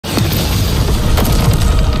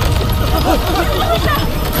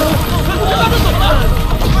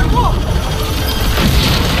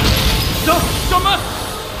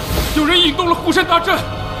护身大阵。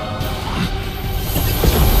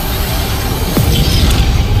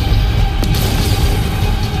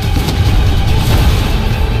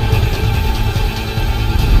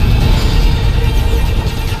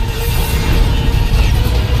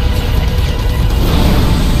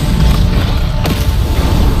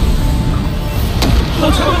好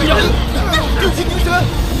强的呀！定气凝神，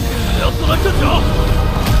不要自乱阵脚。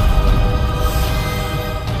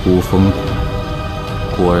无风谷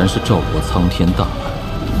果然是赵国苍天大派，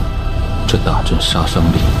这大阵杀伤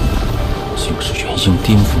力竟是元婴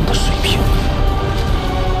巅峰的水平。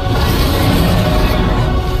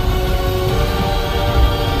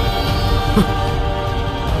哼！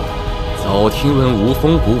早听闻无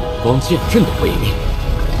风谷武光剑阵的威名，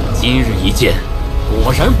今日一见，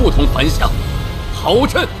果然不同凡响。好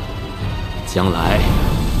阵，将来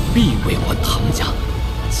必为我唐家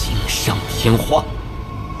锦上添花。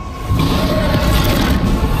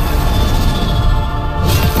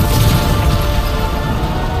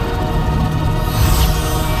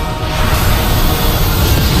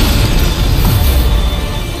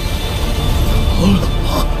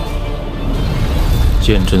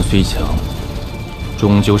剑阵虽强，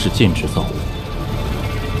终究是剑之造物。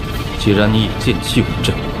既然你以剑气为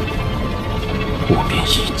阵，我便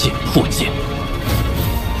以剑破剑，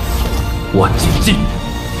万剑尽。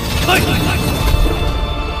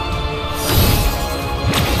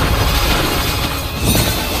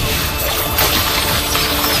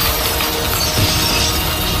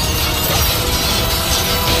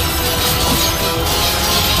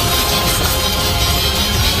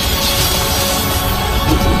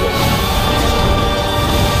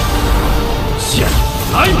剑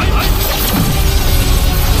来！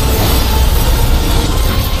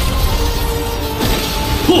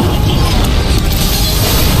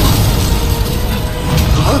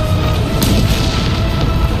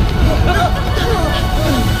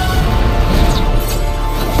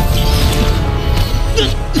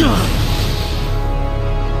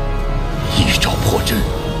一招破阵，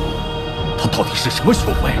他到底是什么修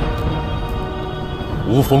为？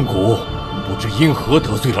无风谷不知因何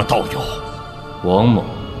得罪了道友。王某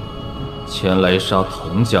前来杀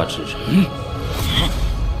滕家之人，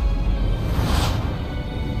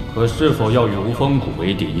可是否要与无风谷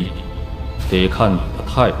为敌，得看你的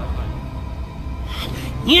态度。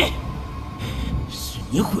是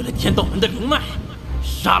你毁了天道门的灵脉，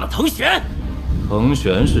杀了滕玄。滕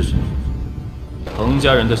玄是谁？滕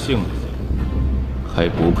家人的性命还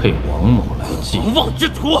不配王某来记。狂妄之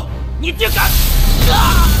徒，你竟敢！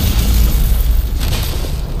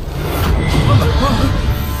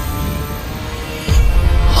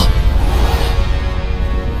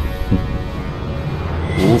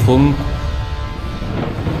无风谷，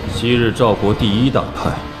昔日赵国第一大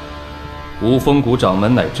派，无风谷掌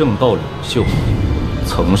门乃正道领袖，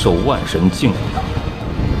曾受万人敬仰。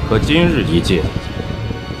可今日一见，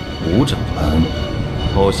吴掌门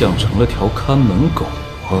好像成了条看门狗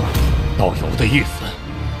啊！道友的意思，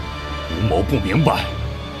吴某不明白。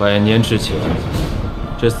100年之前，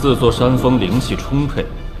这4座山峰灵气充沛，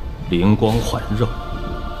灵光环绕，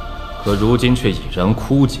可如今却已然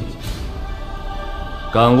枯竭。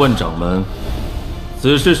敢问掌门，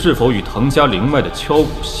此事是否与滕家灵脉的敲鼓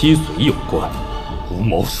吸髓有关？吴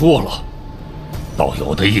某说了，道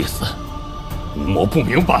友的意思，吴某不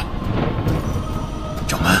明白。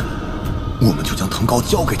掌门，我们就将藤高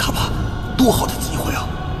交给他吧，多好的机会啊！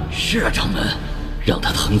是啊，掌门，让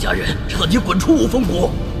他滕家人彻底滚出无风谷。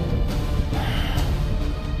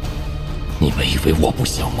你们以为我不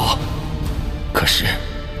想吗？可是，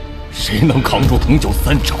谁能扛住藤九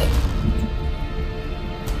3招？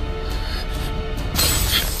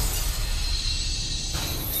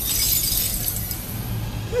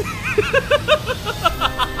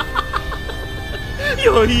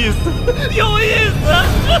有意思，有意思！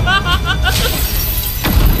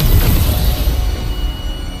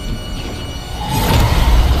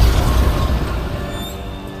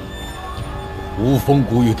无风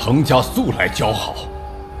谷与滕家素来交好，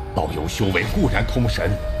道友修为固然通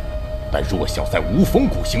神，但若想在无风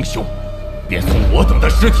谷行修，便从我等的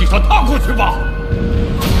尸体上踏过去吧。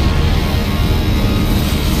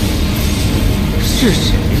是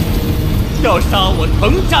谁要杀我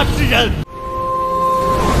滕家之人？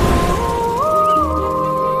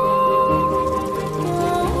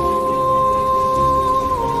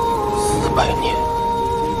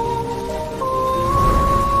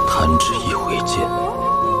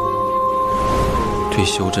对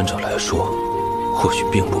修真者来说，或许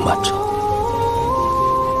并不漫长，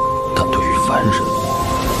但对于凡人，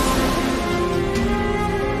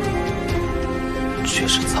却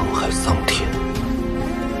是沧海桑田。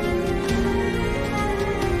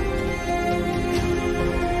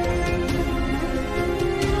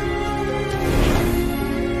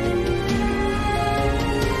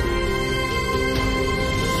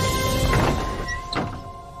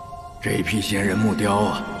这批仙人木雕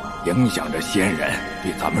啊，影响着仙人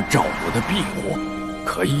对咱们赵国的庇护，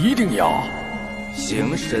可一定要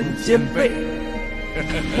形神兼备。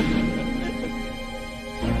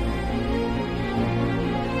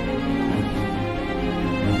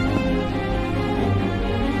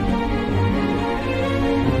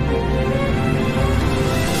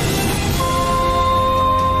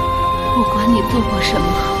不管你做过什么，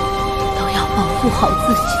都要保护好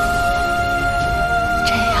自己，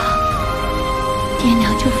这样爹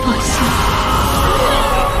娘就放心了。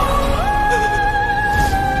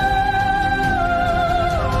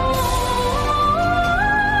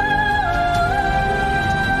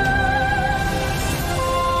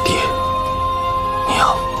爹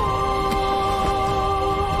娘，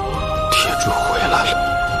铁柱回来了。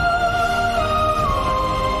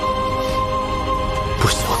不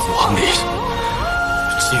孝子王林，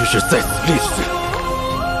今日在此立誓，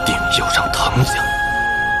定要让唐家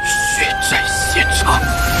血债血偿。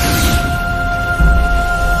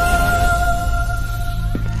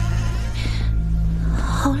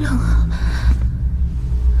好冷啊！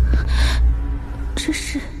这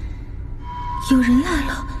是有人来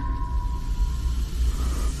了。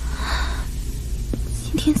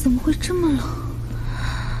今天怎么会这么冷？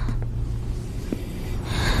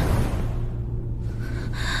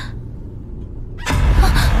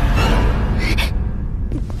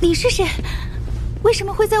你是谁？为什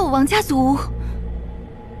么会在我王家祖屋？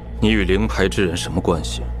你与灵牌之人什么关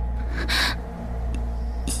系？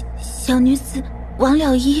小女子王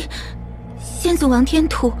了一，先祖王天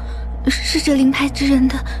土，是这灵牌之人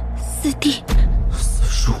的四弟。四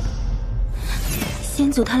叔，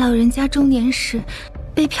先祖他老人家中年时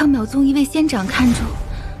被缥缈宗一位仙长看中，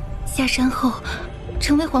下山后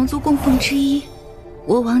成为皇族供奉之一。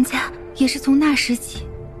我王家也是从那时起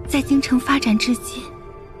在京城发展至今。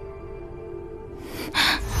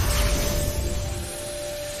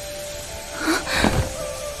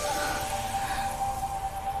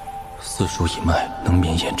四叔一脉能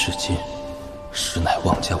绵延至今，实乃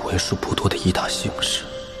王家为数不多的一大幸事。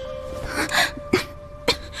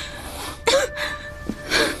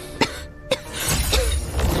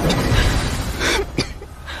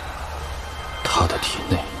他的体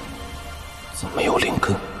内怎么没有灵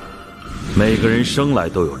根？每个人生来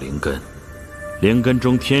都有灵根，灵根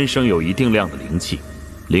中天生有一定量的灵气，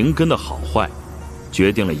灵根的好坏，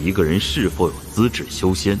决定了一个人是否有资质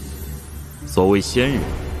修仙。所谓仙人，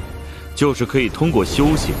就是可以通过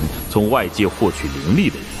修行从外界获取灵力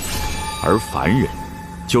的人，而凡人，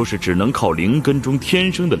就是只能靠灵根中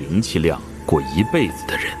天生的灵气量过一辈子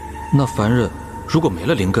的人。那凡人如果没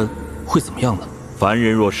了灵根，会怎么样呢？凡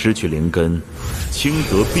人若失去灵根，轻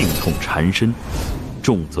则病痛缠身，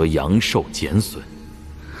重则阳寿减损。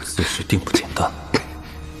此事定不简单。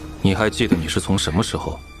你还记得你是从什么时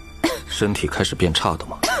候身体开始变差的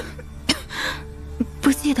吗？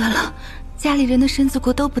不记得了，家里人的身子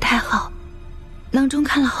骨都不太好，郎中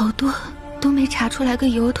看了好多，都没查出来个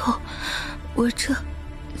由头。我这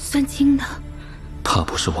算轻的。怕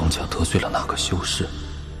不是王家得罪了哪个修士，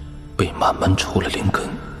被满门抽了灵根。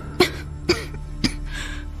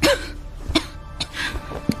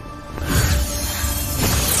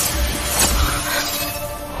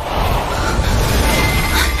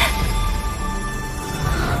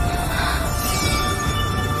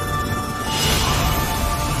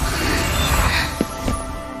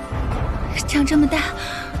长这么大，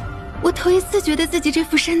我头一次觉得自己这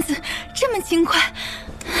副身子这么轻快，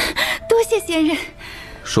多谢仙人。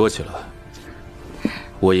说起来，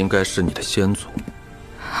我应该是你的先祖。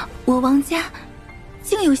我王家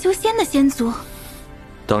竟有修仙的先祖。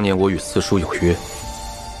当年我与四叔有约，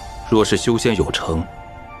若是修仙有成，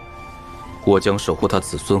我将守护他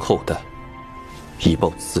子孙后代，以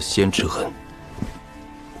报赐仙之恩。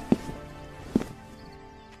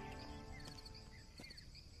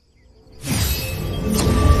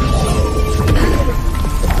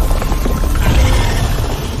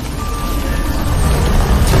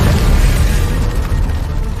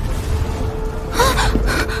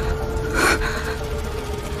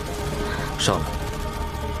上来。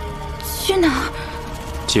去哪儿？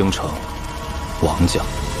京城，王家。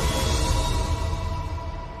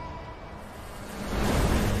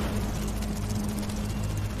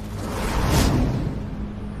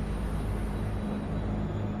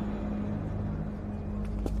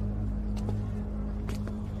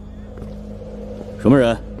什么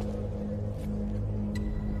人？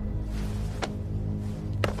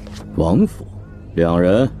王府，两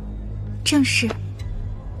人。正是。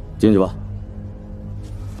进去吧。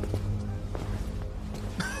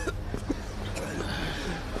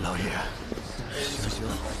老爷，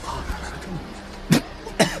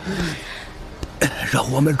让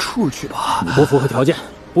我们出去吧。你不符合条件，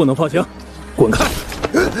不能放行，滚开！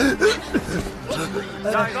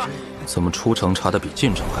怎么出城查得比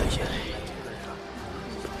进城还严？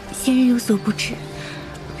仙人有所不知，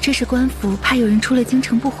这是官府怕有人出了京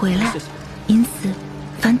城不回来，因此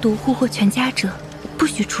凡独户或全家者，不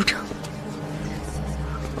许出城。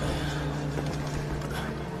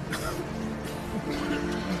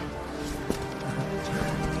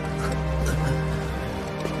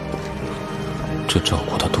这赵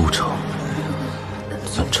国的都城，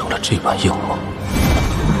怎成了这般硬猛？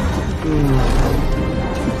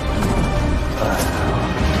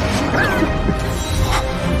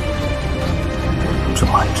这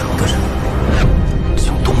满城的人，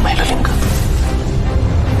竟都没了灵根。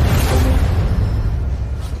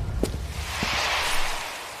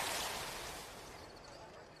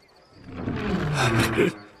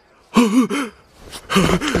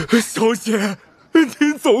小姐，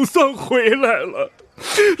您总算回来了，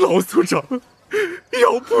老族长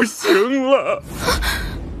要不行了。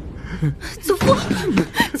祖父，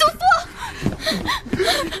祖父，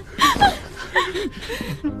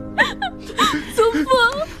祖父，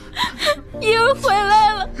怡儿回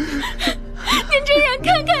来了，您睁眼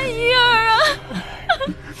看看怡儿啊！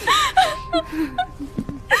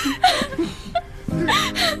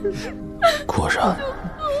果然，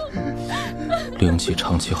灵气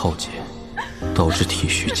长期耗竭，导致体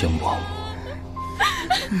虚将亡。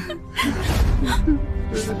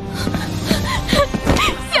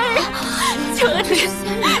仙人，求你，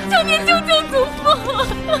求你救救祖父！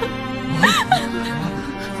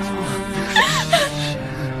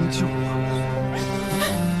救我！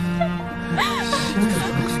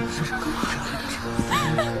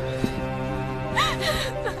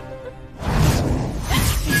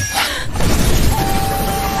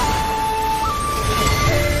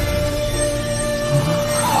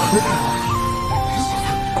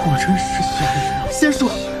果真是仙人！仙叔，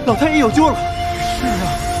老太爷有救了！是啊。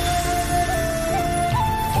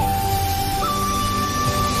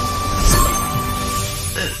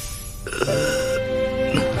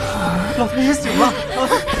老太爷醒了！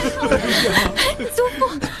祖父，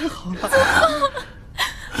祖父，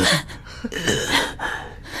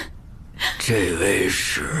这位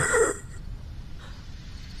是……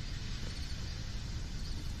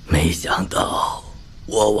没想到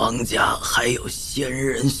我王家还有仙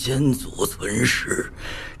人仙祖存世，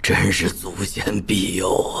真是祖先庇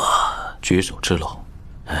佑啊！举手之劳。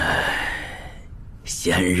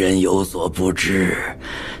仙人有所不知，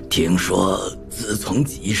听说自从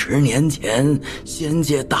几十年前仙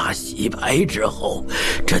界大洗牌之后，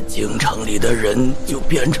这京城里的人就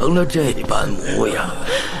变成了这般模样，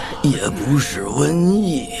也不是瘟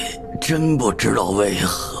疫，真不知道为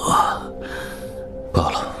何。罢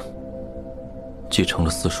了，继承了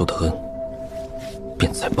四叔的恩，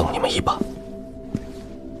便再帮你们一把。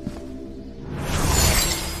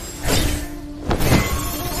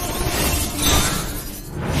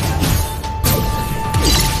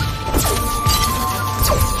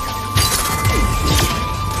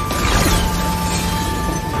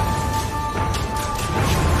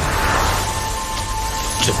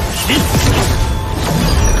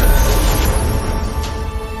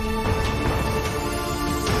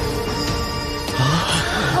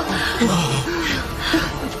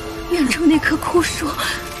远处那棵枯树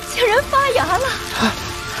竟然发芽了！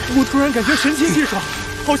我突然感觉神清气爽，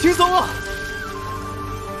好轻松啊！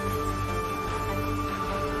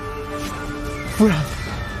夫人，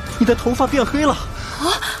你的头发变黑了。啊！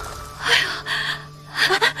哎呀，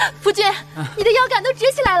夫君，你的腰杆都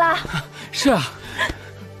直起来了。是啊。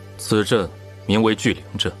此阵名为聚灵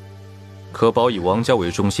阵，可保以王家为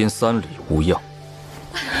中心，3里无恙。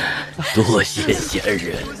多谢仙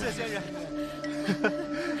人。多谢仙人。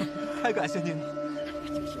太感谢您了。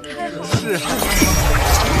是啊。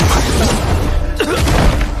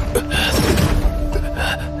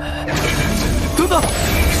等等，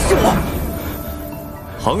是我。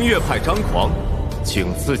衡岳派张狂，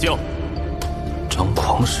请赐教。张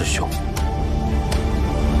狂师兄，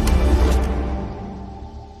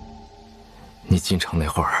你进城那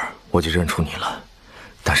会儿，我就认出你了，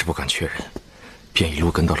但是不敢确认，便一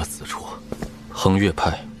路跟到了此处。衡岳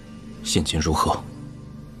派现今如何？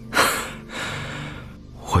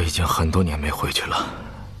我已经很多年没回去了。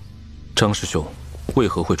张师兄为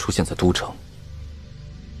何会出现在都城？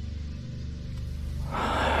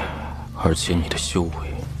而且你的修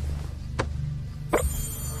为，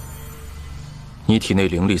你体内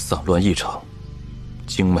灵力散乱异常，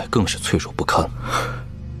经脉更是脆弱不堪。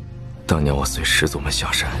当年我随师祖们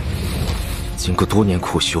下山，经过多年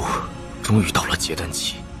苦修，终于到了结丹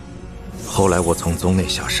期。后来我从宗内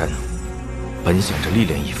下山，本想着历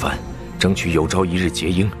练一番，争取有朝一日结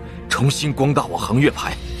鹰，重新光大我衡月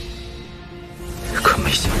派。可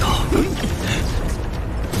没想到，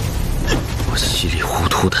我稀里糊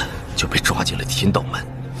涂的就被抓进了天道门。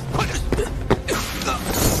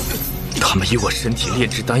他们以我身体炼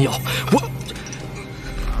制丹药，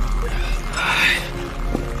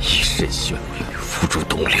以肾血为付诸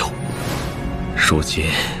东流，如今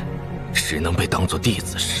只能被当作弟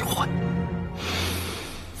子使唤。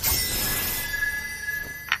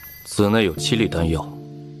此内有7粒丹药，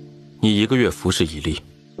你1个月服食1粒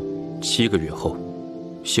，7个月后，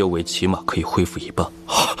修为起码可以恢复一半。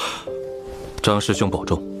张师兄保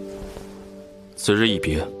重，此日一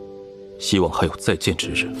别，希望还有再见之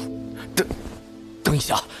日。等一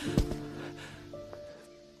下，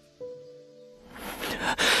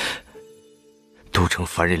都城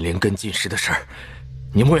凡人连根进食的事儿，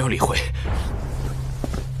你莫要理会。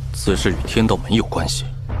此事与天道门有关系。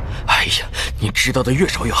哎呀，你知道的越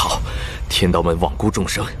少越好。天道门罔顾众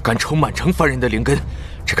生，敢抽满城凡人的灵根，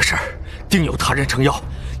这个事儿定有他人撑腰。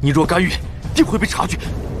你若干预，定会被察觉。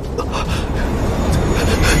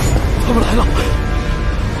他们来了！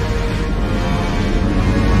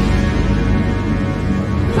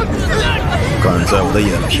敢在我的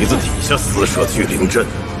眼皮子底下私设聚灵阵，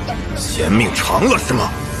嫌命长了是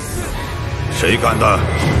吗？谁干的？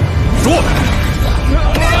说！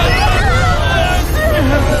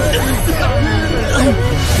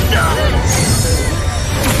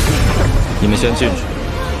你们先进去，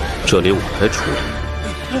这里我来处理。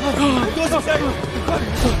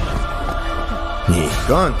你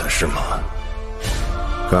干的是吗？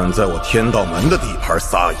敢在我天道门的地盘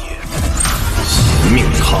撒野，嫌命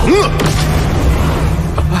长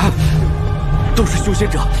啊！都是修仙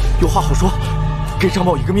者，有话好说，给长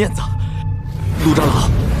老一个面子。陆长老，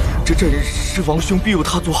这阵是王兄庇佑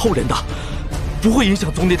他族后人的，不会影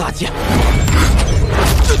响宗内大计。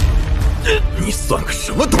你算个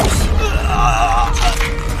什么东西？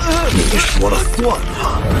你说了算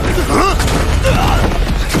吗？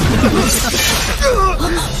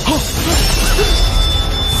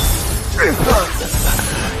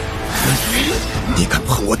你敢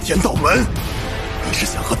碰我天道门？你是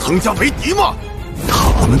想和滕家为敌吗？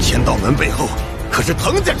我们天道门背后可是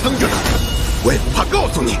滕家撑着的，我也不怕告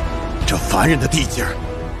诉你，这凡人的地界儿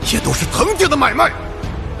也都是滕家的买卖。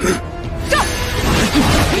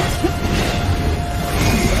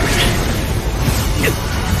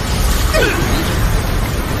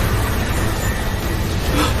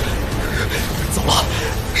糟了，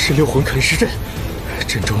是六魂啃食阵，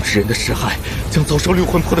阵中之人的尸骸将遭受六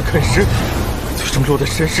魂魄的啃食，最终落得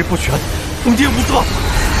身势不全，疯癫无策。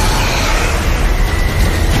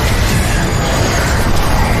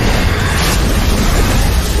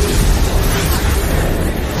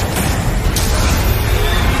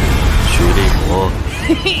徐立国，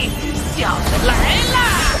嘿嘿，小子来啦！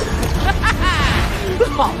哈哈，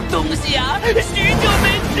好东西啊，许久没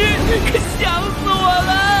吃，可香死我了！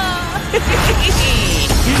嘿嘿嘿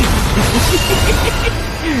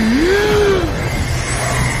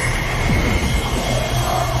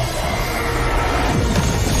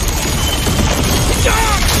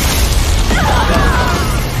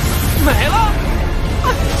没了，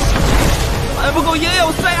还不够爷爷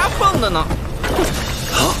我塞牙缝的呢！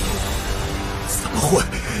啊？怎么会？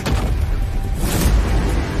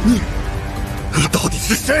你到底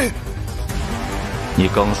是谁？你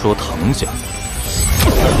刚说滕家，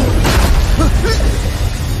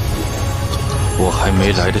我还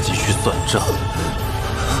没来得及去算账，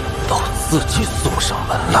都自己送上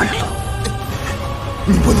门来了。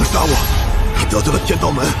你不能杀我！你得罪了天道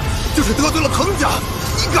门，就是得罪了滕家，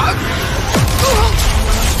你敢？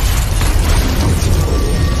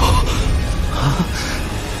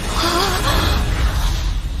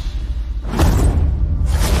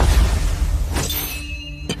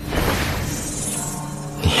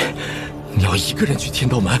你要一个人去天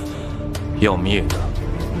道门？要灭的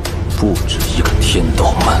不止一个天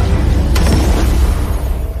道门。